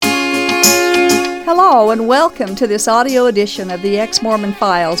Hello and welcome to this audio edition of the Ex-Mormon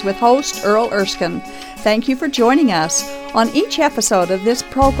Files with host Earl Erskine. Thank you for joining us. On each episode of this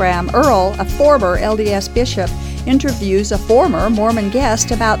program, Earl, a former LDS bishop, interviews a former Mormon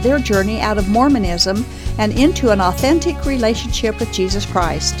guest about their journey out of Mormonism and into an authentic relationship with Jesus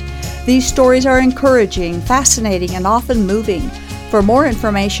Christ. These stories are encouraging, fascinating, and often moving. For more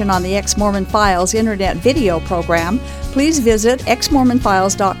information on the Ex-Mormon Files internet video program, please visit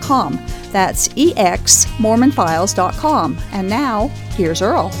exmormonfiles.com. That's exmormonfiles.com. And now, here's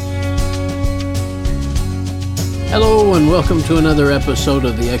Earl. Hello and welcome to another episode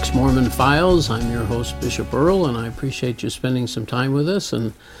of the Ex-Mormon Files. I'm your host, Bishop Earl, and I appreciate you spending some time with us.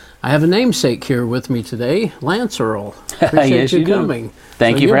 And I have a namesake here with me today, Lance Earl. Appreciate yes, you coming.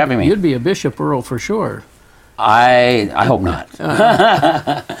 Thank you for having me. You'd be a Bishop Earl for sure. I hope not.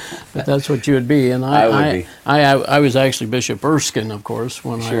 But that's what you would be. And I would be. I was actually Bishop Erskine, of course,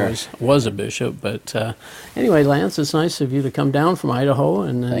 when Sure. I was a bishop. But anyway, Lance, it's nice of you to come down from Idaho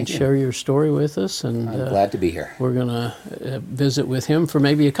and share your story with us. And I'm glad to be here. We're going to visit with him for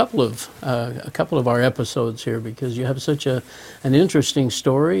maybe a couple of our episodes here, because you have such an interesting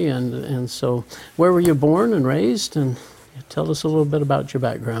story. And so, where were you born and raised? And tell us a little bit about your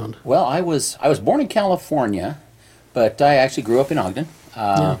background. Well, I was born in California, but I actually grew up in Ogden.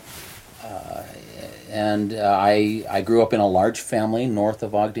 And I grew up in a large family north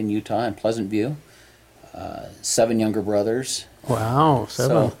of Ogden, Utah, in Pleasant View. 7 younger brothers. Wow,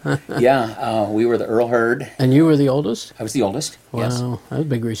 7. So, we were the Earl herd. And you were the oldest? I was the oldest, wow, yes. That's a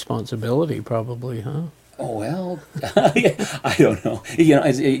big responsibility probably, huh? Oh, well, I don't know. You know,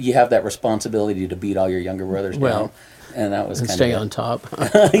 you have that responsibility to beat all your younger brothers down. And that was kind of stay on top.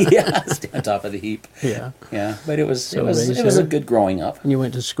 Yeah, stay on top of the heap. Yeah. But it was a good growing up. And you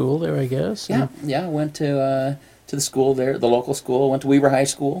went to school there, I guess. Yeah. I went to the school there, the local school. Went to Weaver High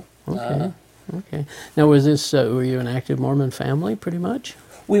School. Okay. Now, was this were you an active Mormon family, pretty much?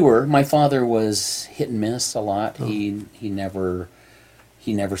 We were. My father was hit and miss a lot. Oh. He never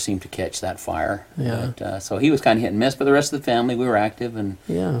seemed to catch that fire. Yeah. But, so he was kind of hit and miss. But the rest of the family, we were active and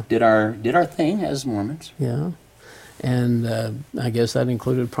did our thing as Mormons. Yeah. And I guess that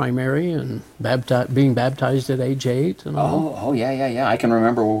included primary and being baptized at age 8 and all. Oh, yeah. I can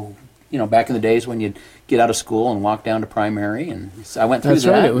remember, back in the days when you'd get out of school and walk down to primary, and I went through that. That's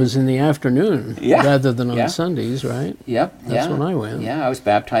right. It was in the afternoon rather than on Sundays, right? Yep. That's when I went. Yeah, I was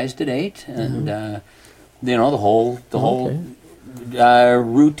baptized at 8, and the whole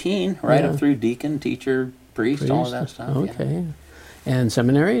routine right up through deacon, teacher, priest, all of that stuff. Okay. And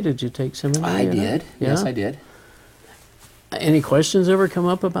seminary? Did you take seminary? I did. Yes, I did. Any questions ever come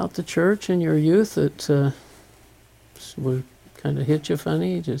up about the church in your youth that would kind of hit you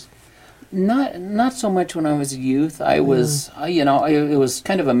funny? Just not so much when I was a youth. I was, it was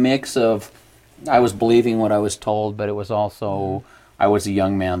kind of a mix of, I was believing what I was told, but it was also, I was a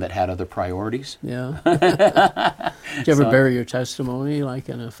young man that had other priorities. Yeah. Did you ever bury your testimony, like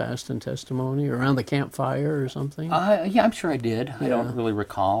in a fast and testimony, or around the campfire or something? Yeah, I'm sure I did. I don't really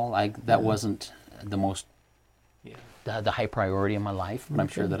recall. That wasn't the most, the high priority in my life, but I'm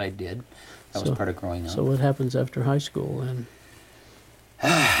sure that I did. That was part of growing up. So what happens after high school then?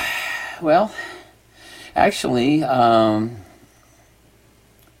 Well, actually, about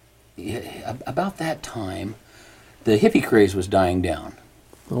that time, the hippie craze was dying down.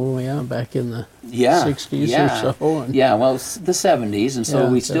 Oh, yeah, back in the 60s or so. And well, the 70s, and so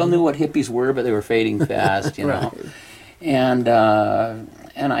we still knew what hippies were, but they were fading fast, know.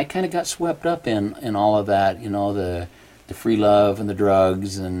 And I kind of got swept up in all of that, the free love and the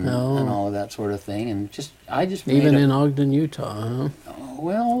drugs and all of that sort of thing, and I just even in Ogden, Utah, huh?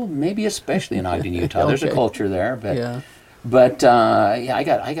 Well, maybe especially in Ogden, Utah. There's a culture there, but I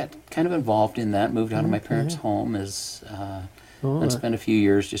got kind of involved in that. Moved out of my parents' home and spent a few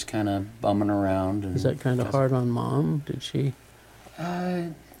years just kind of bumming around. And is that kind of hard on Mom? Did she?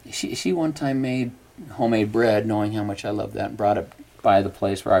 She one time made homemade bread, knowing how much I loved that, and brought it by the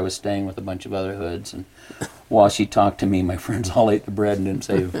place where I was staying with a bunch of other hoods. And while she talked to me, my friends all ate the bread and didn't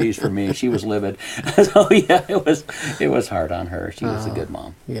save a piece for me. She was livid. So it was hard on her. She was a good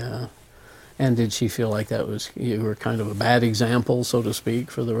mom. Yeah. And did she feel like you were kind of a bad example, so to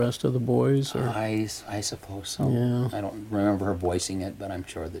speak, for the rest of the boys? Or? I suppose so. Yeah. I don't remember her voicing it, but I'm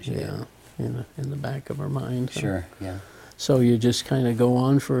sure that she did. In the back of her mind. Sure. Yeah. So you just kind of go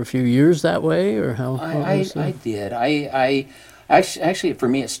on for a few years that way, or how? I did. Actually, for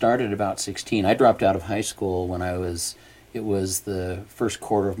me, it started about 16. I dropped out of high school when it was the first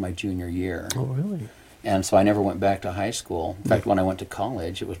quarter of my junior year. Oh, really? And so I never went back to high school. In fact, when I went to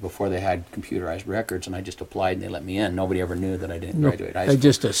college, it was before they had computerized records, and I just applied and they let me in. Nobody ever knew that I didn't graduate high school. I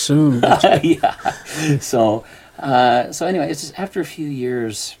just assumed. Yeah. So anyway, it's just after a few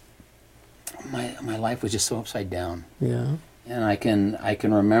years, my life was just so upside down. Yeah. And I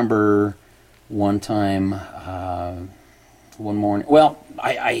can remember one time, one morning. Well,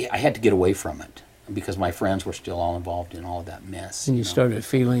 I had to get away from it because my friends were still all involved in all of that mess. And you started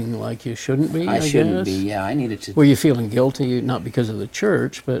feeling like you shouldn't be. I shouldn't guess? be. Yeah, I needed to. Were you feeling guilty, not because of the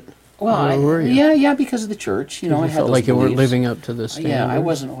church, but Well, were you? yeah, because of the church. You know, I had felt those like you weren't beliefs. living up to the standard. Yeah, I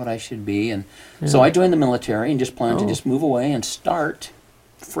wasn't what I should be, and so I joined the military and just planned to just move away and start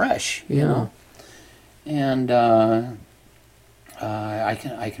fresh. You know, and I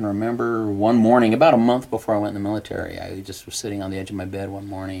can remember one morning, about a month before I went in the military, I just was sitting on the edge of my bed one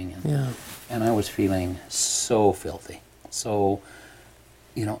morning, and I was feeling so filthy, so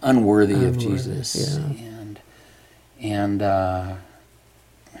unworthy of Jesus, and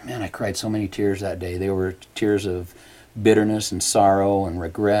man, I cried so many tears that day. They were tears of bitterness and sorrow and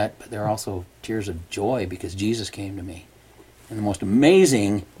regret, but they're also tears of joy because Jesus came to me in the most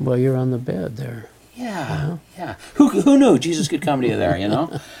amazing. Well, you're on the bed there. Yeah. Who knew Jesus could come to you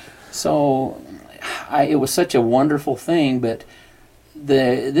there? So, it was such a wonderful thing. But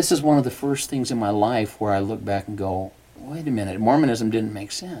this is one of the first things in my life where I look back and go, wait a minute, Mormonism didn't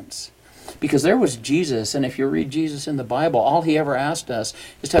make sense. Because there was Jesus, and if you read Jesus in the Bible, all he ever asked us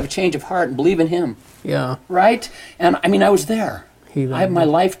is to have a change of heart and believe in him. Yeah. Right? And I mean, I was there. My life.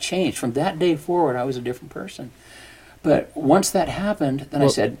 life changed. From that day forward, I was a different person. But once that happened, then I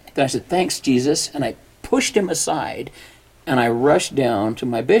said, thanks, Jesus, and I pushed him aside, and I rushed down to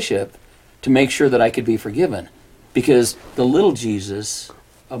my bishop to make sure that I could be forgiven, because the little Jesus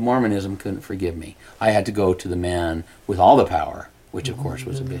of Mormonism couldn't forgive me. I had to go to the man with all the power, which of course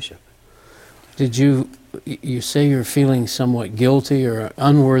was a bishop. Did you say you're feeling somewhat guilty or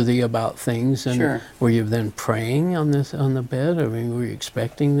unworthy about things, and Sure. were you then praying on the bed? I mean, were you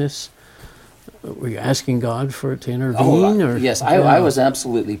expecting this? Were you asking God for it to intervene? Or yes, I was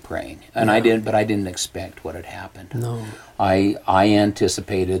absolutely praying, and I didn't expect what had happened. No. I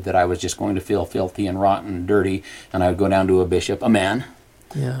anticipated that I was just going to feel filthy and rotten and dirty, and I would go down to a bishop, a man,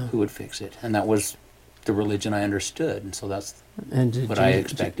 who would fix it, and that was the religion I understood, and so that's what I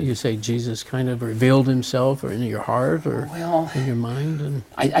expected. You say Jesus kind of revealed himself, or in your heart, or in your mind? And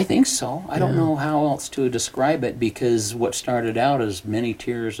I think so. I don't know how else to describe it, because what started out as many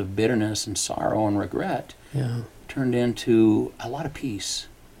tears of bitterness and sorrow and regret turned into a lot of peace.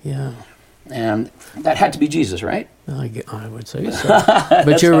 Yeah. And that had to be Jesus, right? I would say so.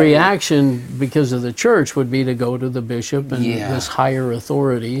 But your reaction, because of the church, would be to go to the bishop and this higher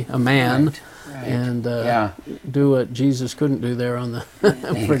authority, a man, right. and do what Jesus couldn't do there on the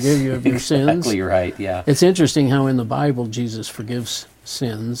forgive you of your sins. Exactly right, yeah. It's interesting how in the Bible Jesus forgives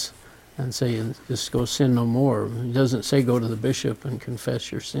sins and saying, just go sin no more. He doesn't say go to the bishop and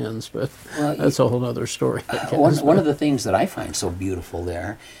confess your sins, but that's a whole other story. One of the things that I find so beautiful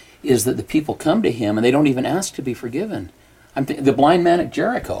there is that the people come to him and they don't even ask to be forgiven. The blind man at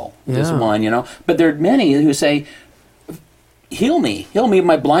Jericho is one, But there are many who say, heal me of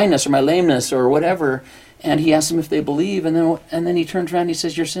my blindness or my lameness or whatever. And he asks them if they believe, and then he turns around and he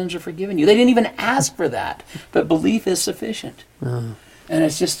says, your sins are forgiven you. They didn't even ask for that, but belief is sufficient. And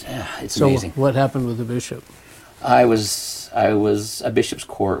it's just, it's amazing. So what happened with the bishop? I was a bishop's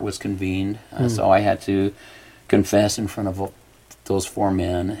court was convened, so I had to confess in front of those four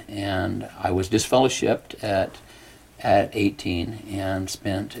men, and I was disfellowshipped at 18 and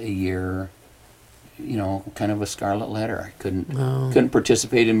spent a year, kind of a scarlet letter. I couldn't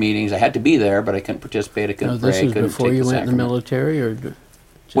participate in meetings. I had to be there, but I couldn't participate. I couldn't pray. This was before you went in the military, or?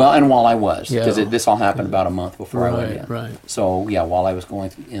 Well, and while I was, because this all happened about a month before I went in. Right. So while I was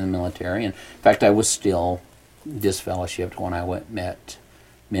going in the military, and in fact, I was still disfellowshipped when I met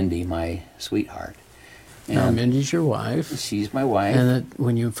Mindy, my sweetheart. Now, Mindy's your wife. She's my wife. And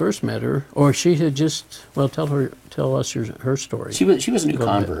when you first met her, or she had just, tell us her story. She was a new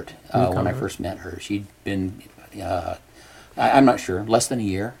convert when I first met her. She'd been, I'm not sure, less than a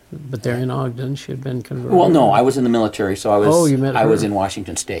year. But there in Ogden, she had been converted. Well, no, I was in the military, so I was. Oh, you met her? I was in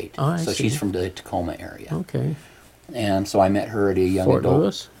Washington State. Oh, I so see. she's from the Tacoma area. Okay. And so I met her at a young Fort adult.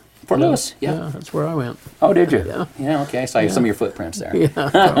 Lewis? Fort Lewis, yeah. Yeah, that's where I went. Oh, did you? Yeah. Yeah, okay. I saw some of your footprints there.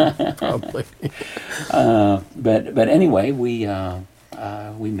 Yeah, probably. But anyway, we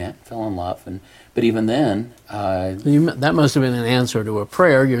met, fell in love, but even then, That must have been an answer to a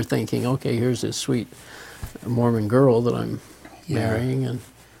prayer. You're thinking, okay, here's this sweet Mormon girl that I'm marrying, and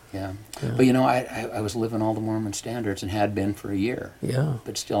But I was living all the Mormon standards and had been for a year. yeah.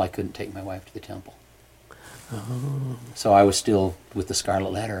 But still, I couldn't take my wife to the temple. So I was still with the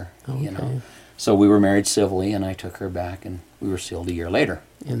Scarlet Letter, you know. Okay. So we were married civilly, and I took her back, and we were sealed a year later.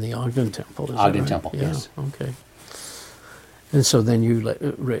 In the Ogden Temple, is that Ogden right? Temple, Yeah, yes. okay. And so then you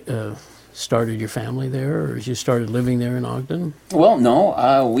started your family there, or you started living there in Ogden? Well,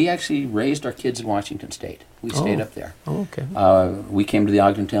 no, we actually raised our kids in Washington State. We stayed up there. Oh, okay. We came to the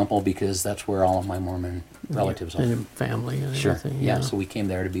Ogden Temple because that's where all of my Mormon relatives are. And family and Sure, everything. yeah, so we came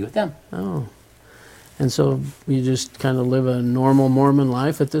there to be with them. Oh. And so you just kind of live a normal Mormon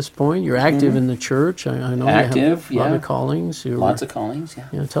life at this point? You're active in the church. I know Active, you have a lot yeah. of callings. Lots of callings, yeah.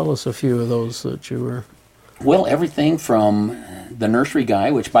 Yeah, tell us a few of those that you were... Well, everything from the nursery guy,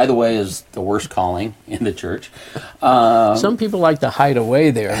 which, by the way, is the worst calling in the church. Some people like to hide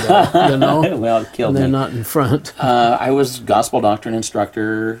away there, though, you know? Well, it killed and they're me. not in front. I was gospel doctrine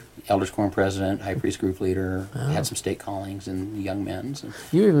instructor, elders quorum president, high priest group leader, had some state callings and young men's. And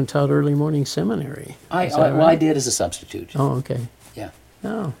You even taught early morning seminary. Is that well, I right? did as a substitute. Oh, okay. Yeah,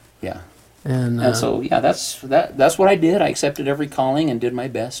 Oh. yeah. And So, yeah, that's what I did. I accepted every calling and did my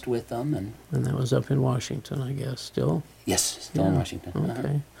best with them. And that was up in Washington, I guess, still? yes, still in Washington. Okay.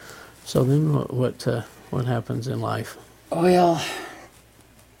 Uh-huh. So then what happens in life? Well,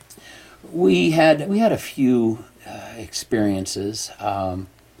 we had a few experiences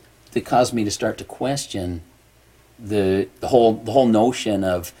that caused me to start to question the whole notion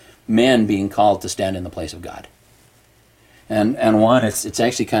of men being called to stand in the place of God. And one, it's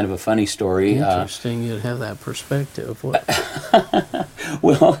actually kind of a funny story. Interesting you'd have that perspective. What?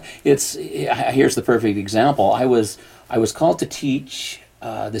 Well, here's the perfect example. I was called to teach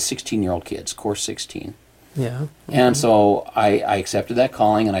the 16-year-old kids, course 16. Yeah. And so I accepted that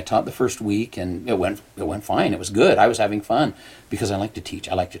calling, and I taught the first week, and it went fine. It was good. I was having fun because I like to teach.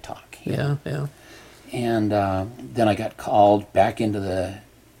 I like to talk. Yeah, yeah. And then I got called back into the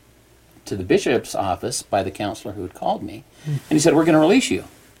bishop's office by the counselor who had called me, and he said, "We're going to release you."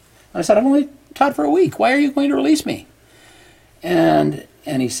 And I said, "I've only taught for a week. Why are you going to release me?" And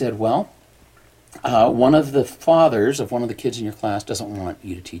he said, "Well, one of the fathers of one of the kids in your class doesn't want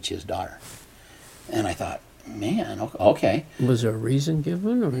you to teach his daughter." And I thought, man, okay. Was there a reason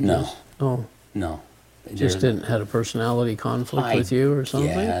given? Or No. Just, oh, No. just didn't had a personality conflict with you or something?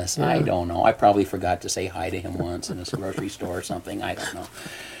 Yes, Yeah. I don't know. I probably forgot to say hi to him once in a grocery store or something. I don't know.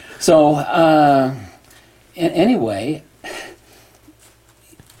 So, anyway,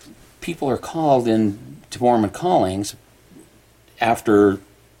 people are called in to Mormon callings after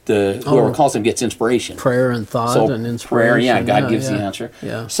whoever calls them gets inspiration. Prayer and thought So and inspiration. prayer, yeah, God gives the answer.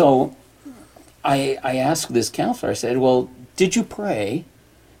 Yeah. So I asked this counselor, I said, "Well, did you pray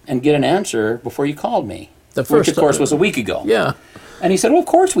and get an answer before you called me?" The Which, first of course, was a week ago. Yeah. And he said, "Well, of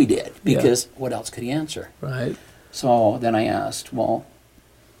course we did, because what else could he answer?" Right. So then I asked, "Well,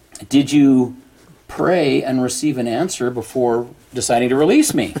 did you pray and receive an answer before deciding to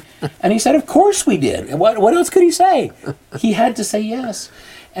release me?" And he said, "Of course we did." What else could he say? He had to say yes.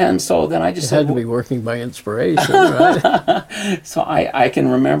 And so then I just It said, had to be working by inspiration, right? so I can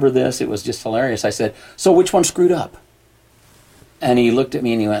remember this. It was just hilarious. I said, "So which one screwed up?" And he looked at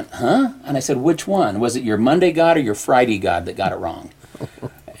me and he went, "Huh?" And I said, "Which one? Was it your Monday God or your Friday God that got it wrong?"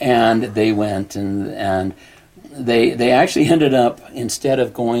 And they went and they actually ended up, instead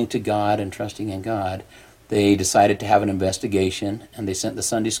of going to God and trusting in God, they decided to have an investigation, and they sent the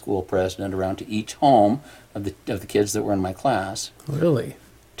Sunday school president around to each home of the kids that were in my class Really?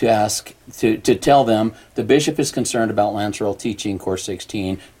 to ask, to tell them, "The bishop is concerned about Lance Earl teaching course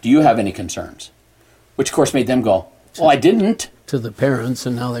 16. Do you have any concerns?" Which, of course, made them go, "Well, I didn't." To the parents,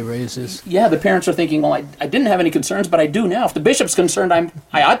 and now they raise this. Yeah, the parents are thinking, "Well, I didn't have any concerns, but I do now. If the bishop's concerned,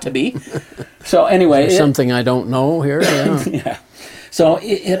 I ought to be." So anyway. There's something I don't know here. Yeah. Yeah. So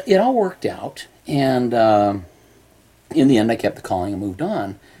it all worked out, and in the end I kept the calling and moved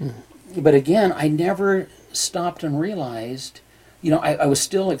on. But again, I never stopped and realized, I was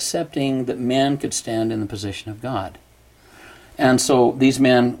still accepting that men could stand in the position of God. And so these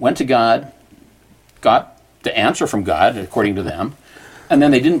men went to God, got the answer from God, according to them, and then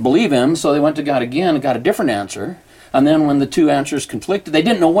they didn't believe him, so they went to God again and got a different answer. And then when the two answers conflicted, they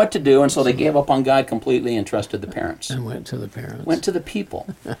didn't know what to do, and so they gave up on God completely and trusted the parents. And went to the parents. Went to the people,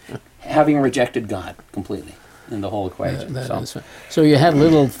 having rejected God completely in the whole equation. So you had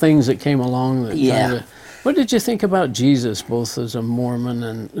little things that came along that Yeah. What did you think about Jesus, both as a Mormon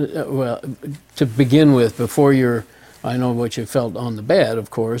and, to begin with, before I know what you felt on the bed, of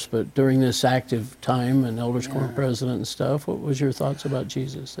course, but during this active time and Elders Quorum president and stuff, what was your thoughts about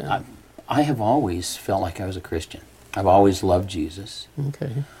Jesus then? I have always felt like I was a Christian. I've always loved Jesus.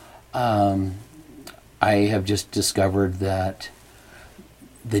 Okay. I have just discovered that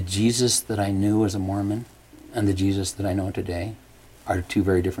the Jesus that I knew as a Mormon and the Jesus that I know today are two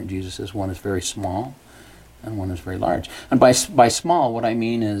very different Jesuses. One is very small, and one is very large. And by small, what I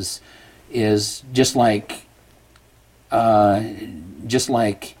mean is just like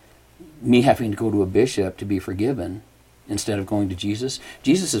me having to go to a bishop to be forgiven instead of going to Jesus.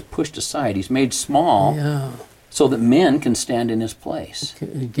 Jesus is pushed aside. He's made small so that men can stand in his place.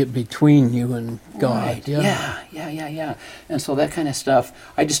 Get between you and God. Right. Yeah. And so that kind of stuff,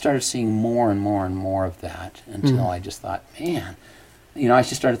 I just started seeing more and more and more of that until I just thought, man, I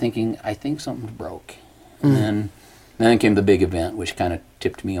just started thinking, I think something's broke. And then came the big event, which kind of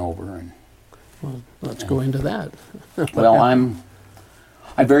tipped me over. And well, let's go into that. Well,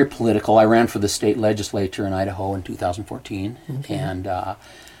 I'm very political. I ran for the state legislature in Idaho in 2014, and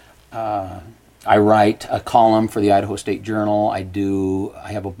I write a column for the Idaho State Journal. I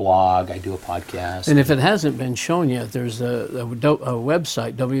have a blog. I do a podcast. And if it hasn't been shown yet, there's a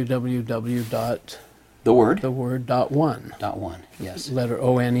website, www.theword.one. .one, yes. Letter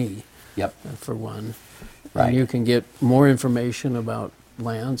O-N-E. Yep. For one. Right. And you can get more information about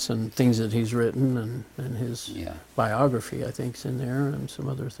Lance and things that he's written, and his biography, I think, is in there, and some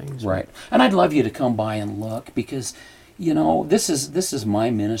other things. Right. And I'd love you to come by and look, because this is my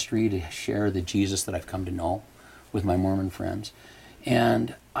ministry, to share the Jesus that I've come to know with my Mormon friends.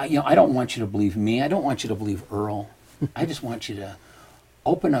 And I don't want you to believe me. I don't want you to believe Earl. I just want you to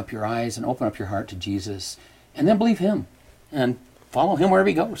open up your eyes and open up your heart to Jesus, and then believe him and follow him wherever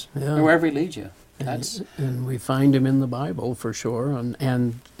he goes, wherever he leads you. And we find him in the Bible for sure,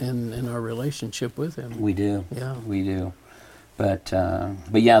 and in our relationship with him. We do. Yeah, we do. But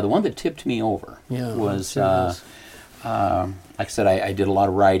yeah, the one that tipped me over was like I said, I did a lot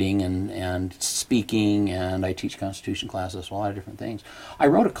of writing and speaking, and I teach Constitution classes, a lot of different things. I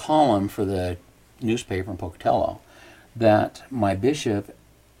wrote a column for the newspaper in Pocatello that my bishop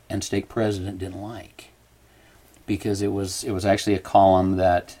and stake president didn't like, because it was actually a column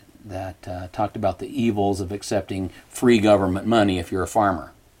that talked about the evils of accepting free government money if you're a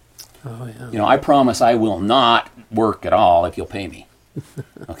farmer. Oh yeah. I promise I will not work at all if you'll pay me.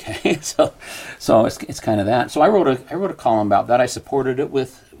 Okay, so it's kind of that. So I wrote a column about that. I supported it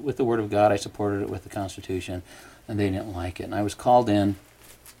with the Word of God. I supported it with the Constitution, and they didn't like it. And I was called in,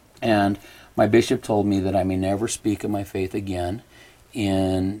 and my bishop told me that I may never speak of my faith again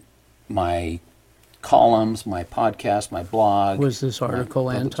in my columns, my podcast, my blog. Was this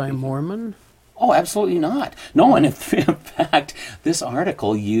article anti-Mormon? Oh, absolutely not. No, and in fact, this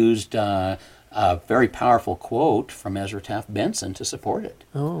article used a very powerful quote from Ezra Taft Benson to support it.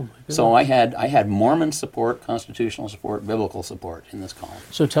 Oh, my goodness. So I had Mormon support, constitutional support, biblical support in this column.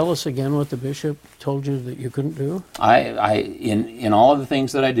 So tell us again what the bishop told you that you couldn't do. In all of the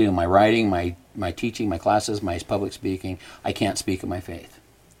things that I do, my writing, my teaching, my classes, my public speaking, I can't speak of my faith,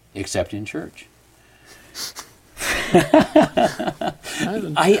 except in church.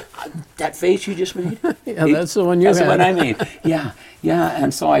 That face you just made? That's the one you had. That's the one I made. Yeah.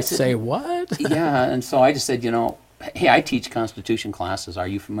 And so I said, say what? Yeah, and so I just said, hey, I teach Constitution classes. Are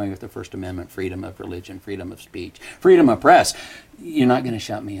you familiar with the First Amendment? Freedom of religion, freedom of speech, freedom of press. You're not going to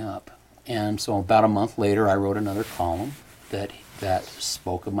shut me up. And so about a month later, I wrote another column that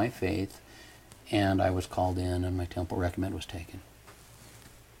spoke of my faith, and I was called in, and my temple recommend was taken.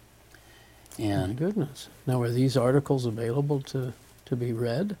 And my goodness. Now, are these articles available to be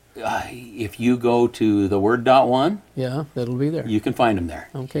read? If you go to theword.one, yeah, that'll be there. You can find them there.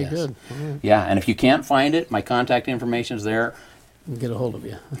 Okay, yes. Good. All right. Yeah, and if you can't find it, my contact information is there. Get a hold of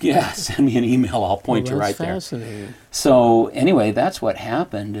you. Yeah, send me an email. I'll point you right there. That's fascinating. So anyway, that's what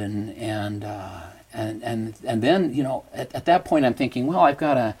happened, and then at that point I'm thinking, well, I've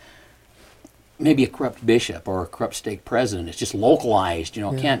got maybe a corrupt bishop or a corrupt stake president. It's just localized,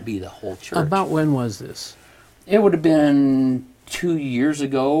 It can't be the whole church. About when was this? It would have been 2 years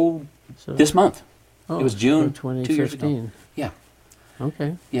ago this month. It was June 2015. 2 years ago. Yeah.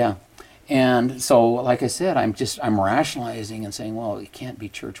 Okay. Yeah. And so, like I said, I'm rationalizing and saying, well, it can't be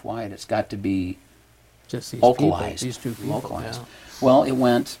church-wide. It's got to be just localized. These two people. Localized. Yeah. Well, it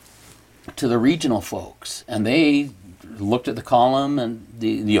went to the regional folks, and they looked at the column, and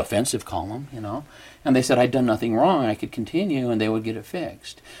the offensive column, and they said I'd done nothing wrong. I could continue, and they would get it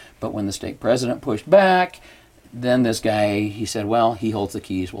fixed. But when the stake president pushed back, then this guy, he said, well, he holds the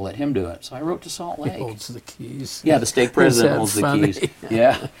keys. We'll let him do it. So I wrote to Salt Lake. He holds the keys. Yeah, the stake president holds the keys.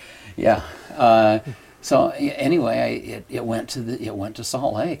 Yeah. So anyway, it went to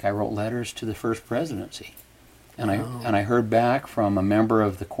Salt Lake. I wrote letters to the first presidency, and I heard back from a member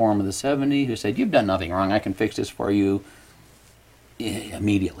of the Quorum of the 70 who said, "You've done nothing wrong. I can fix this for you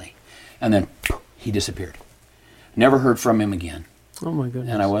immediately." And then he disappeared. Never heard from him again. Oh, my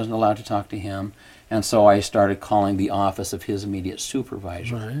goodness. And I wasn't allowed to talk to him. And so I started calling the office of his immediate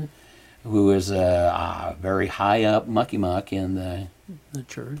supervisor, Right. who was a very high up mucky muck in the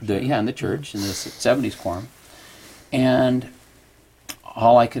church. in the church, in the 70s quorum. And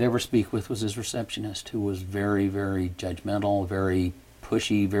all I could ever speak with was his receptionist, who was very, very judgmental, very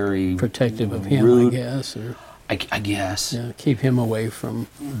pushy, very protective of him, rude. I guess. Or, I guess. yeah, keep him away from.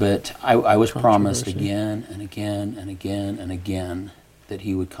 But I was promised Controversy. again and again and again and again that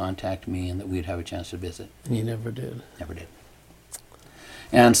he would contact me and that we'd have a chance to visit. And he never did. Never did.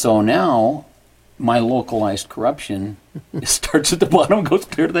 And so now my localized corruption starts at the bottom, goes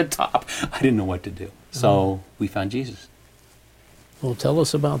clear to the top. I didn't know what to do. So we found Jesus. Well, tell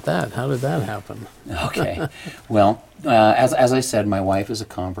us about that. How did that happen? Okay. Well, as I said, my wife is a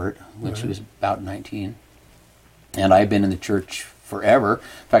convert when she was about 19. And I've been in the church forever.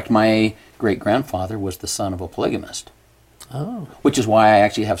 In fact, my great-grandfather was the son of a polygamist. Oh. Which is why I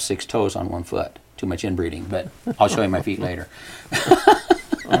actually have 6 toes on 1 foot. Too much inbreeding, but I'll show you my feet later.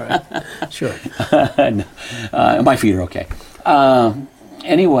 All right. Sure. No, my feet are okay.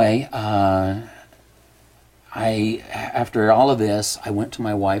 Anyway, after all of this, I went to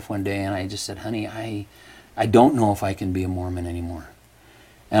my wife one day and I just said, honey, I don't know if I can be a Mormon anymore.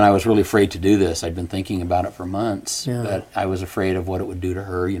 And I was really afraid to do this. I'd been thinking about it for months, but I was afraid of what it would do to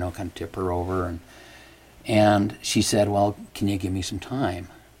her, kind of tip her over. And she said, well, can you give me some time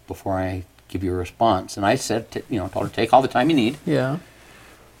before I give you a response? And I said, told her, take all the time you need. Yeah.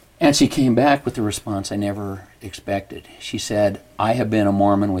 And she came back with the response I never expected. She said, I have been a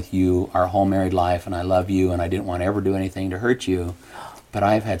Mormon with you our whole married life, and I love you, and I didn't want to ever do anything to hurt you, but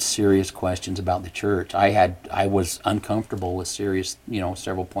I've had serious questions about the church. I was uncomfortable with serious,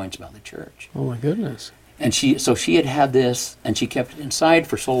 several points about the church. Oh, my goodness. And she had this, and she kept it inside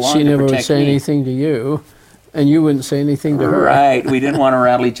for so long She to never would protect say me. anything to you, and you wouldn't say anything to her. Right. We didn't want to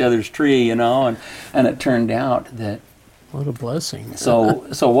rattle each other's tree, and it turned out that. What a blessing.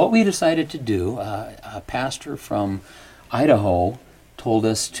 So what we decided to do, a pastor from Idaho told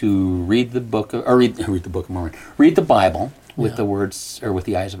us to read the Book of Mormon, read the Bible with the words, or with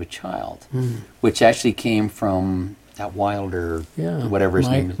the eyes of a child, which actually came from that Wilder, whatever his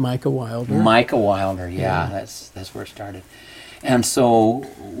name is. Micah Wilder. Micah Wilder, that's where it started. And so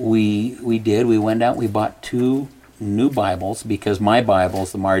we did. We went out, we bought 2 new Bibles, because my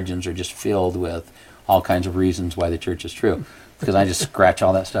Bibles, the margins are just filled with all kinds of reasons why the church is true, because I just scratch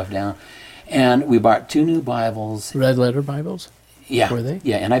all that stuff down. And we bought 2 new Bibles. Red letter Bibles? Yeah. Were they?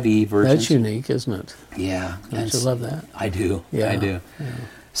 Yeah, NIV versions. That's unique, isn't it? Yeah. Don't you love that? I do. Yeah. I do. Yeah.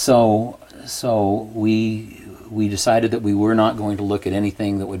 So we decided that we were not going to look at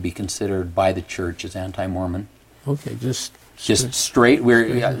anything that would be considered by the church as anti-Mormon. Okay, just straight.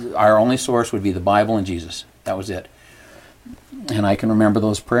 Our only source would be the Bible and Jesus. That was it. And I can remember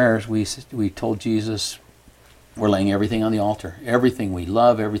those prayers. We told Jesus, we're laying everything on the altar. Everything we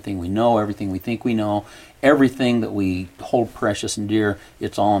love, everything we know, everything we think we know, everything that we hold precious and dear,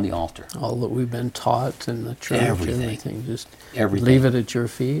 it's all on the altar. all that we've been taught in the church, everything. Just Everything. leave it at your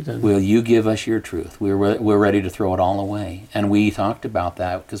feet. And Will you give us your truth? We're ready to throw it all away. And we talked about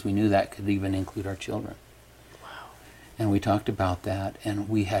that because we knew that could even include our children. Wow. And we talked about that, and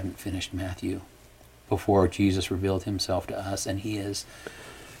we hadn't finished Matthew before Jesus revealed himself to us, and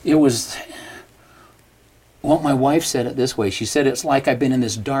well, my wife said it this way. She said, it's like I've been in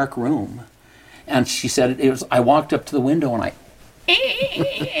this dark room. And she said, I walked up to the window and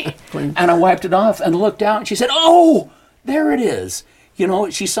I wiped it off and looked out, and she said, oh, there it is.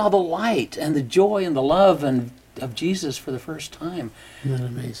 She saw the light and the joy and the love of Jesus for the first time. Isn't that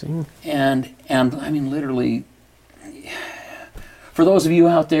amazing? And I mean, literally, for those of you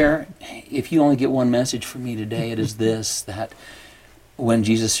out there, if you only get one message from me today, it is this, that when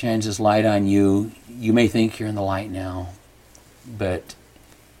Jesus shines his light on you, you may think you're in the light now, but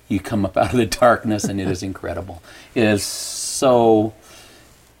you come up out of the darkness, and it is incredible. It's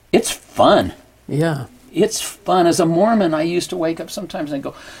fun. Yeah. It's fun. As a Mormon, I used to wake up sometimes and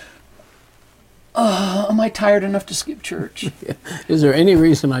go, oh, am I tired enough to skip church? Yeah. Is there any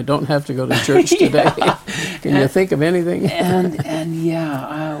reason I don't have to go to church today? Can you think of anything?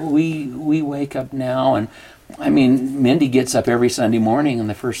 We wake up now, and I mean, Mindy gets up every Sunday morning, and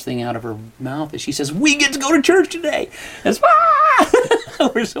the first thing out of her mouth is she says, we get to go to church today.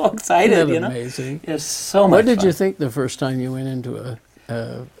 We're so excited. Isn't that amazing? It's so much What did fun. you think the first time you went into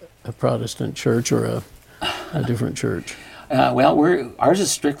a Protestant church or a different church? Ours is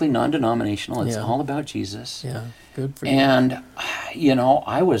strictly non-denominational. It's all about Jesus. Yeah, good for you. And,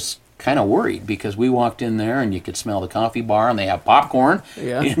 I was kind of worried because we walked in there and you could smell the coffee bar and they have popcorn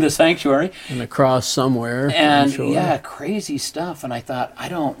Yeah. in the sanctuary. And a cross somewhere. I'm And sure. yeah, crazy stuff. And I thought, I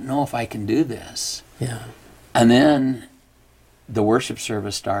don't know if I can do this. Yeah. And then the worship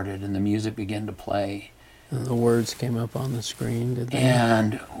service started and the music began to play. And the words came up on the screen, did they?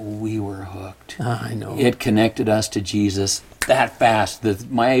 And we were hooked. I know. It connected us to Jesus that fast.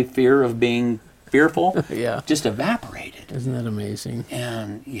 My fear of being fearful Yeah. just evaporated. Isn't that amazing?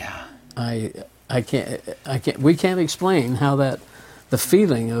 And yeah, I can't. We can't explain how the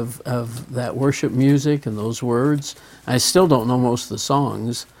feeling of that worship music and those words. I still don't know most of the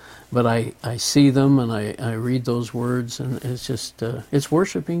songs, but I see them and I read those words, and it's just it's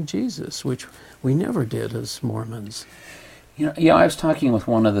worshiping Jesus, which we never did as Mormons. I was talking with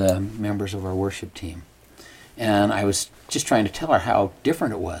one of the members of our worship team, and I was just trying to tell her how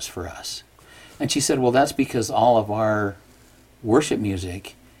different it was for us. And she said, well, that's because all of our worship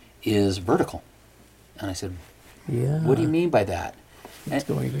music is vertical. And I said, Yeah. what do you mean by that? It's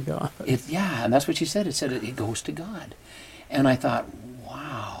going to God. And that's what she said. It said it goes to God. And I thought,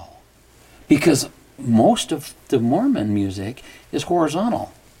 wow. Because most of the Mormon music is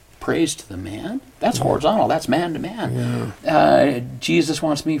horizontal. Praise to the man. That's horizontal. That's man to man. Yeah. Jesus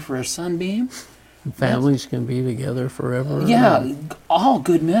wants me for a sunbeam. Families can be together forever. Yeah, all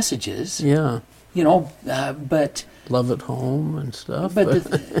good messages. Yeah. But Love at home and stuff. but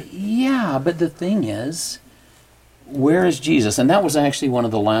the thing is, where is Jesus? And that was actually one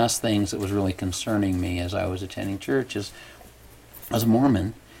of the last things that was really concerning me as I was attending church as a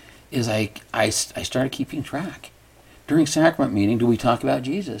Mormon, is I started keeping track. During sacrament meeting, do we talk about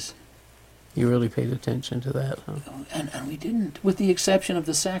Jesus? You really paid attention to that, huh? And we didn't, with the exception of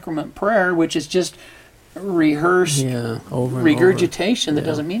the sacrament prayer, which is just rehearsed Yeah, over and regurgitation that Yeah.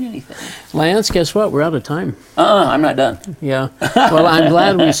 doesn't mean anything. Lance, guess what? We're out of time. I'm not done. Yeah. Well, I'm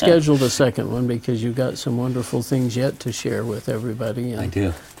glad we scheduled a second one because you've got some wonderful things yet to share with everybody. I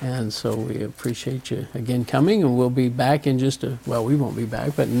do. And so we appreciate you again coming, and we'll be back in we won't be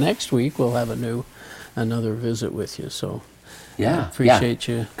back, but next week we'll have another visit with you. So Yeah. I appreciate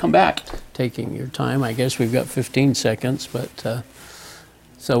you Come back. taking your time. I guess we've got 15 seconds, but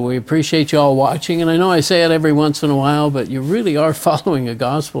so we appreciate you all watching. And I know I say it every once in a while, but you really are following a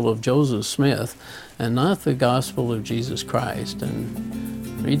gospel of Joseph Smith and not the gospel of Jesus Christ.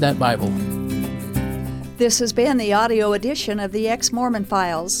 And read that Bible. This has been the audio edition of the Ex-Mormon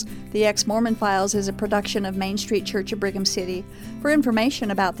Files. The Ex-Mormon Files is a production of Main Street Church of Brigham City. For information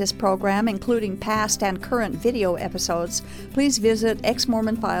about this program, including past and current video episodes, please visit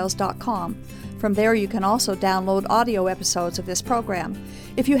exmormonfiles.com. From there, you can also download audio episodes of this program.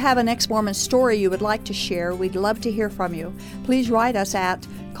 If you have an Ex-Mormon story you would like to share, we'd love to hear from you. Please write us at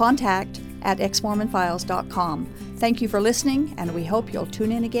contact@exmormonfiles.com. Thank you for listening, and we hope you'll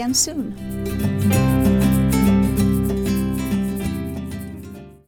tune in again soon.